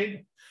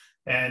decade.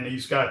 And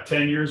he's got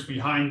 10 years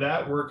behind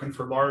that working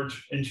for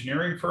large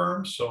engineering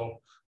firms.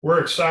 So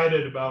we're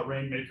excited about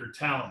Rainmaker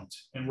Talent.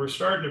 And we're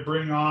starting to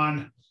bring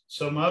on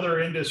some other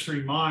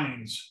industry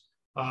minds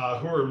who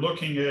are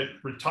looking at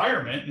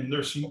retirement. And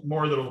there's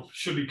more that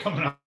should be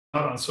coming out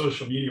on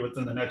social media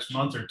within the next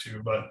month or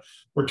two. But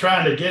we're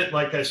trying to get,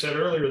 like I said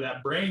earlier,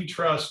 that brain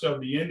trust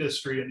of the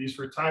industry and these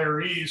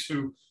retirees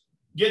who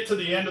get to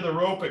the end of the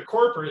rope at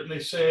corporate and they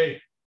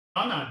say,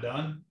 I'm not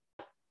done.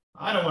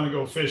 I don't want to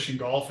go fish and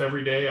golf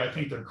every day. I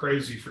think they're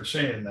crazy for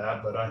saying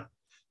that, but I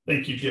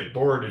think you get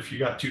bored if you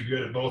got too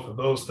good at both of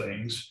those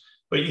things.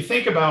 But you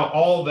think about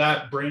all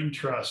that brain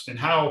trust and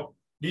how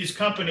these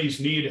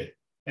companies need it.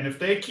 And if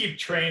they keep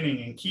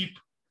training and keep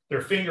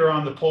their finger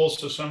on the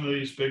pulse of some of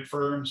these big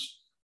firms,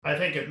 I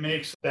think it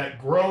makes that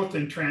growth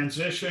and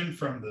transition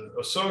from the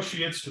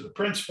associates to the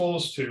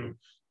principals to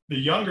the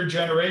younger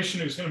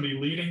generation who's going to be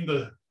leading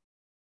the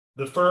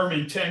firm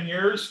in 10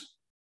 years,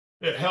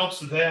 it helps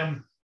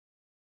them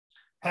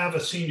have a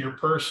senior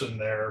person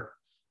there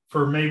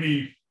for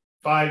maybe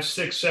 5,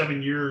 6,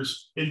 7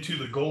 years into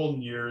the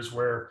golden years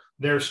where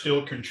they're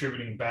still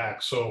contributing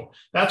back. So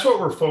that's what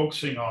we're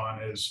focusing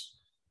on, is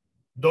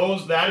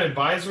that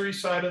advisory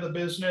side of the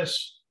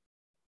business,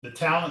 the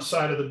talent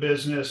side of the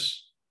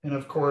business, and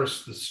of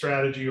course the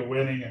strategy of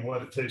winning and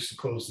what it takes to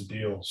close the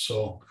deal.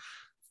 So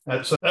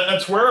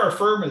that's where our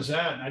firm is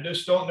at. And I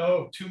just don't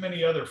know too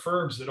many other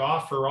firms that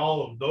offer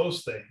all of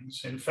those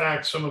things. In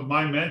fact, some of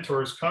my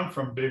mentors come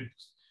from big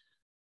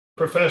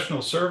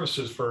professional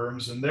services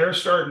firms, and they're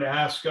starting to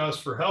ask us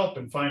for help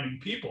in finding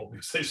people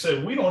because they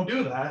said, we don't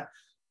do that.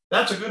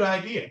 That's a good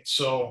idea.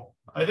 So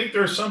I think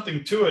there's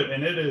something to it,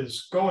 and it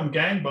is going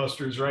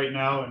gangbusters right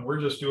now, and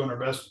we're just doing our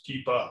best to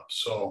keep up.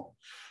 So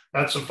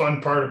that's the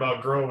fun part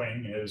about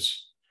growing,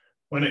 is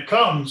when it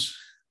comes,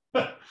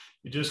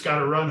 you just got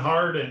to run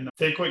hard and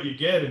take what you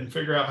get and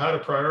figure out how to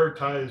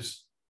prioritize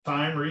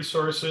time,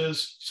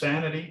 resources,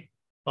 sanity,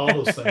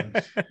 all those things.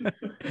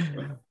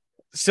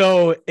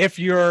 So if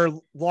you're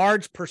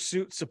large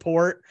pursuit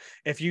support,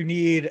 if you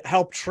need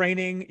help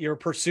training your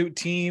pursuit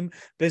team,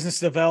 business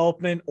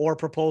development, or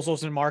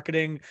proposals and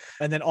marketing,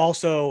 and then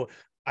also,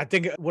 I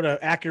think what an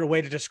accurate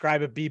way to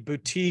describe it be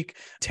boutique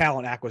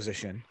talent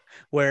acquisition,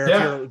 where if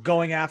you're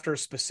going after a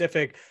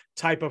specific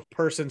type of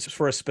persons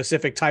for a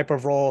specific type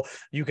of role,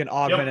 you can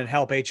augment and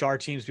help HR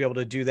teams be able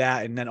to do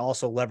that, and then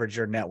also leverage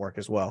your network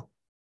as well.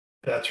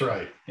 That's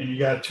right. And you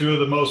got two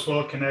of the most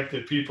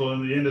well-connected people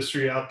in the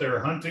industry out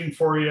there hunting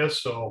for you.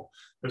 So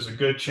there's a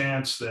good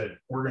chance that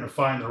we're going to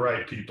find the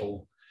right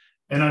people.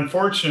 And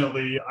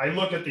unfortunately, I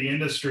look at the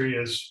industry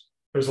as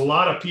there's a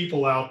lot of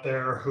people out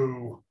there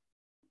who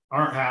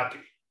aren't happy,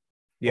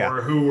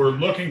 or who are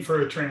looking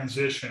for a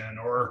transition,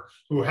 or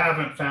who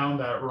haven't found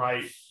that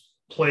right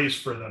place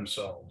for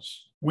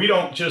themselves. We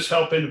don't just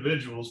help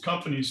individuals.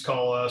 Companies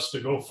call us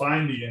to go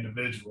find the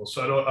individuals.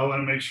 So I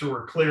want to make sure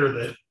we're clear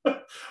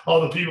that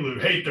all the people who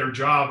hate their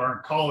job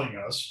aren't calling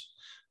us.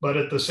 But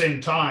at the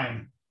same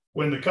time,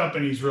 when the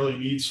companies really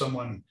need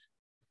someone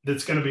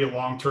that's going to be a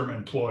long-term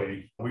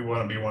employee, we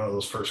want to be one of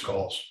those first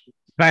calls.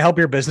 Can I help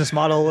your business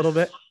model a little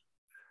bit?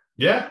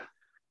 Yeah.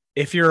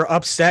 If you're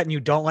upset and you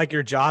don't like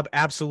your job,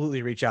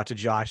 absolutely reach out to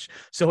Josh.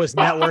 So his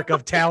network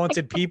of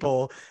talented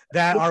people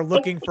that are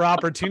looking for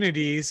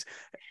opportunities,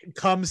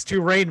 comes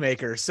to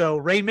Rainmaker. So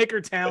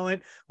Rainmaker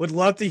talent would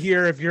love to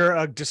hear if you're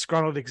a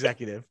disgruntled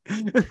executive.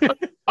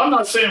 I'm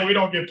not saying we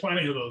don't get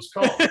plenty of those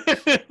calls.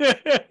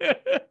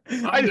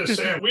 I'm just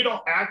saying we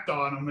don't act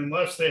on them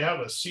unless they have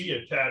a C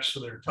attached to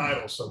their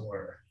title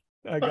somewhere.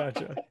 I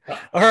gotcha.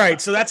 All right.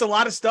 So that's a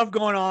lot of stuff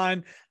going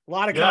on. A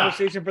lot of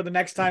conversation for the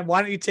next time.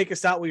 Why don't you take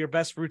us out with your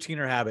best routine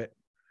or habit?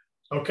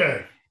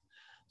 Okay.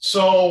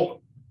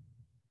 So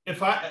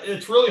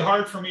it's really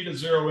hard for me to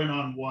zero in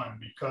on one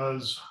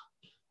because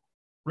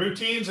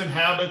routines and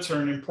habits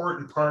are an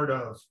important part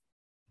of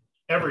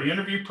every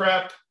interview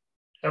prep,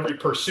 every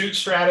pursuit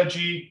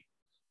strategy,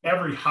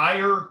 every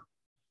hire.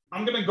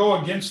 I'm going to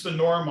go against the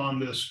norm on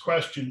this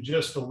question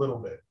just a little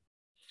bit.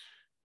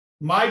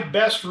 My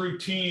best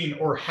routine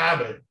or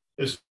habit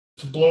is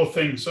to blow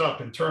things up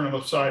and turn them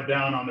upside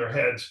down on their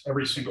heads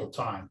every single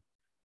time.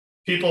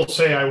 People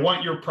say, I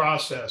want your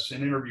process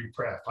in interview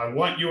prep. I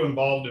want you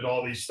involved in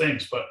all these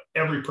things, but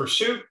every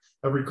pursuit,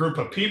 every group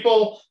of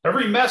people,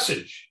 every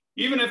message,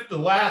 even if the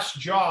last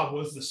job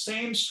was the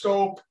same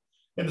scope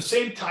and the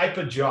same type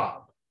of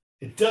job,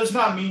 it does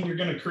not mean you're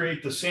going to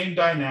create the same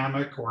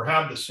dynamic or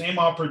have the same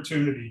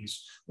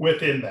opportunities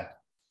within that.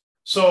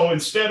 So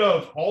instead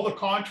of all the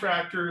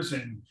contractors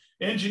and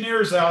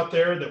engineers out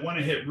there that want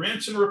to hit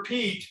rinse and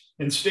repeat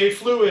and stay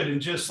fluid and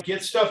just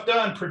get stuff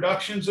done,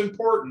 production's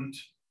important.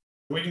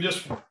 We can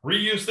just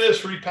reuse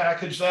this,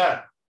 repackage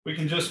that. We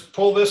can just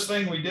pull this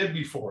thing we did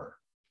before.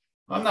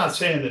 I'm not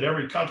saying that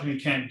every company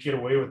can't get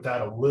away with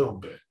that a little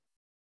bit,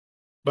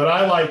 but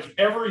I like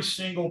every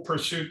single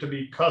pursuit to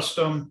be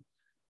custom.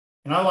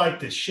 And I like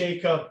to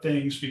shake up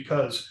things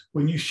because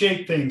when you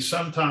shake things,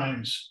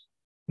 sometimes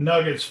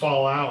nuggets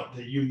fall out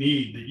that you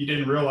need that you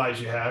didn't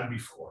realize you had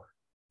before.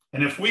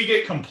 And if we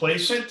get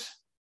complacent,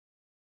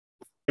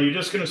 you're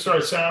just going to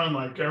start sounding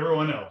like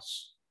everyone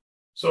else.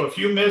 So if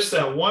you miss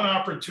that one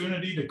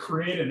opportunity to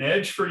create an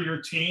edge for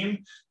your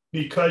team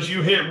because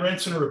you hit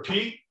rinse and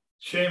repeat,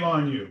 shame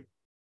on you.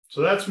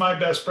 So that's my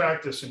best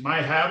practice. And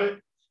my habit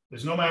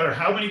is no matter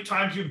how many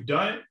times you've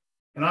done it,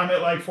 and I'm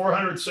at like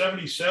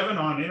 477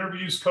 on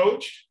interviews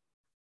coached,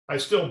 I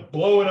still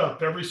blow it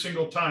up every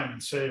single time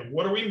and say,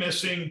 what are we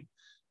missing?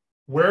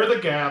 Where are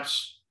the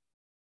gaps?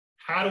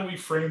 How do we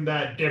frame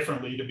that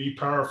differently to be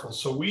powerful?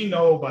 So we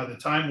know by the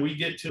time we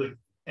get to the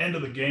end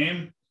of the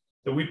game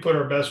that we put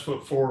our best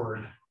foot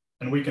forward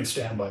and we can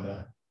stand by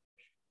that.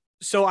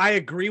 So I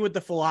agree with the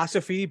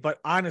philosophy, but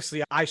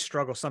honestly, I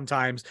struggle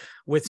sometimes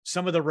with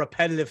some of the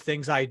repetitive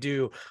things I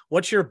do.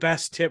 What's your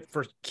best tip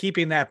for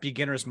keeping that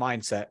beginner's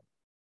mindset?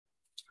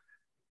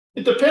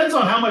 It depends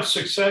on how much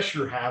success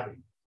you're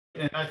having.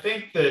 And I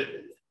think that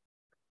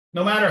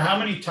no matter how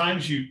many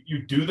times you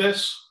do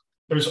this,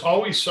 there's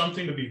always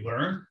something to be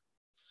learned.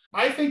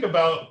 I think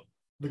about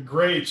the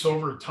greats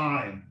over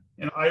time,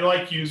 and I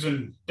like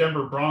using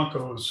Denver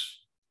Broncos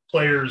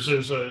players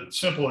as a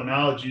simple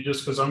analogy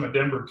just because I'm a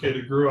Denver kid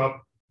who grew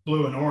up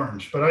blue and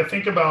orange. But I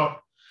think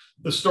about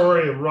the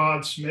story of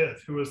Rod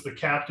Smith, who was the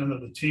captain of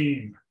the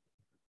team,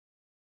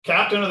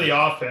 captain of the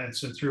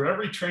offense. And through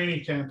every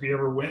training camp he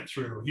ever went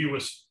through, he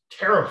was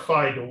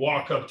terrified to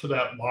walk up to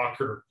that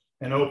locker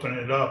and open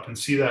it up and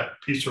see that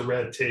piece of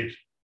red tape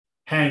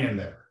hanging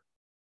there.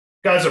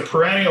 Guy's a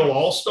perennial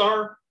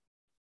all-star.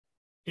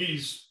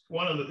 He's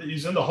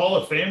in the Hall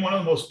of Fame, one of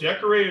the most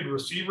decorated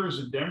receivers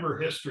in Denver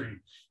history.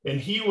 And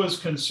he was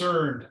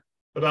concerned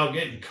about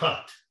getting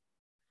cut.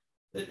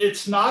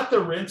 It's not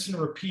the rinse and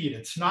repeat.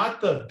 It's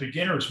not the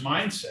beginner's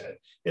mindset.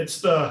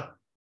 It's the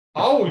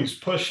always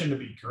pushing to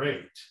be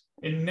great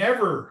and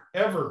never,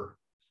 ever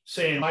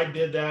saying, I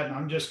did that and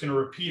I'm just going to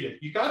repeat it.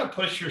 You got to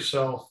push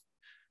yourself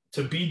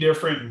to be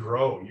different and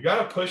grow. You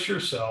got to push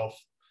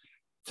yourself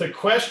to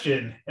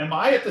question, am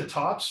I at the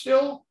top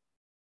still?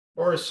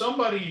 Or is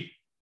somebody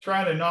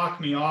trying to knock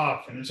me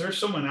off? And is there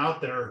someone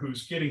out there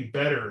who's getting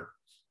better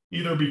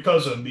either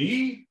because of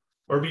me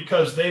or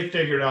because they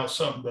figured out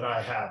something that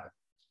I haven't?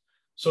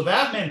 So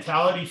that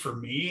mentality for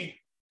me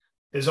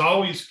has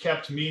always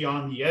kept me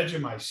on the edge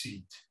of my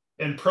seat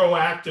and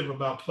proactive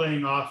about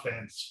playing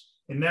offense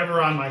and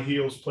never on my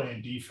heels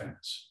playing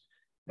defense.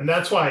 And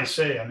that's why I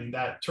say,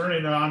 that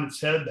turning it on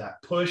its head,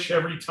 that push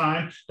every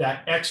time,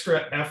 that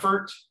extra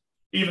effort,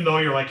 even though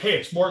you're like, hey,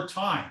 it's more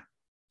time.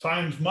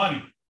 Time's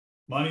money.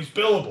 Money's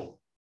billable.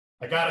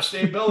 I got to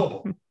stay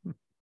billable.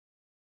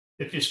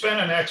 If you spend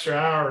an extra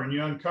hour and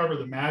you uncover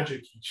the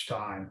magic each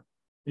time,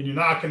 then you're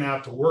not going to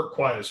have to work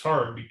quite as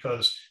hard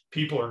because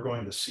people are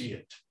going to see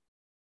it.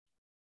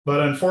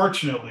 But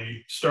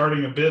unfortunately,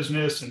 starting a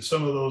business and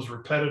some of those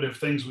repetitive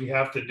things we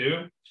have to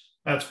do,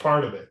 that's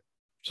part of it.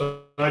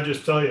 So I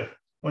just tell you,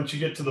 once you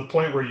get to the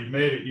point where you've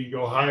made it, you can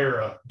go hire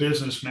a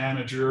business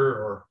manager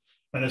or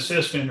an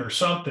assistant or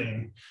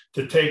something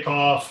to take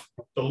off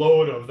the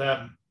load of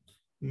that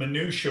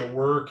minutia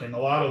work and a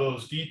lot of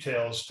those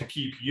details to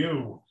keep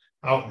you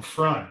out in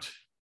front.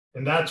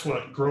 And that's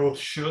what growth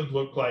should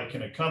look like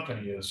in a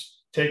company, is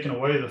taking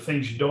away the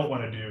things you don't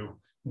want to do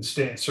and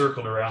staying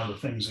circled around the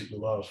things that you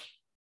love.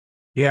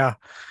 Yeah.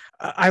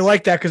 I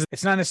like that because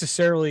it's not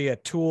necessarily a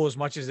tool as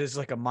much as it's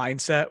like a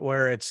mindset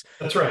where it's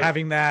That's right.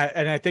 having that.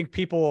 And I think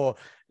people,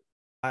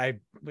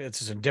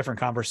 this is a different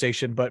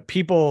conversation, but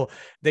people,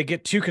 they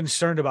get too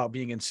concerned about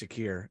being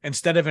insecure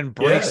instead of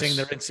embracing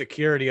their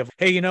insecurity of,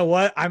 hey, you know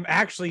what? I'm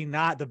actually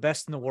not the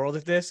best in the world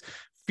at this.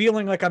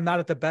 Feeling like I'm not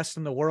at the best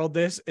in the world,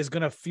 this is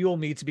going to fuel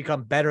me to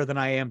become better than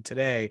I am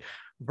today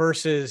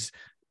versus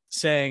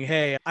saying,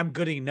 hey, I'm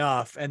good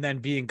enough. And then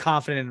being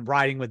confident and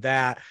riding with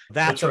that.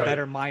 That's a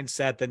better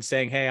mindset than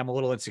saying, hey, I'm a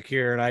little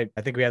insecure. And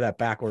I think we have that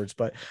backwards,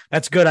 but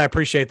that's good. I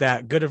appreciate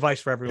that. Good advice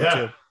for everyone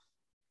too.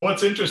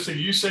 What's interesting,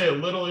 you say a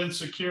little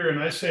insecure,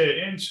 and I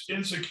say an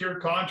insecure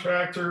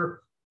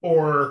contractor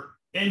or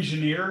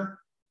engineer,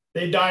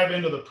 they dive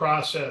into the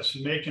process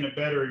and making it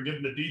better and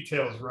getting the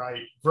details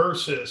right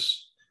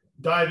versus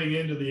diving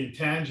into the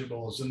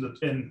intangibles and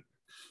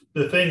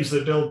the things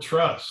that build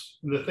trust,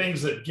 the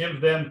things that give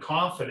them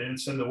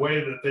confidence in the way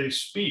that they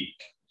speak.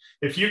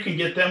 If you can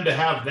get them to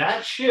have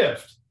that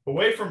shift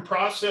away from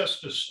process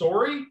to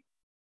story,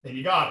 then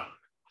you got them.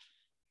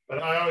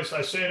 But I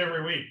say it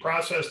every week,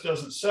 process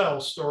doesn't sell,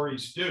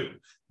 stories do.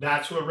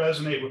 That's what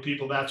resonates with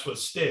people. That's what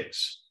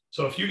sticks.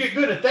 So if you get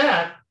good at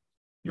that,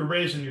 you're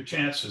raising your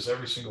chances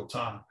every single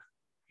time.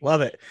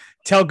 Love it.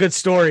 Tell good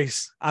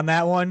stories on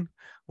that one.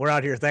 We're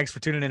out here. Thanks for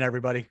tuning in,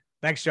 everybody.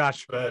 Thanks,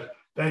 Josh.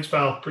 Thanks,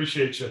 pal.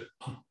 Appreciate you.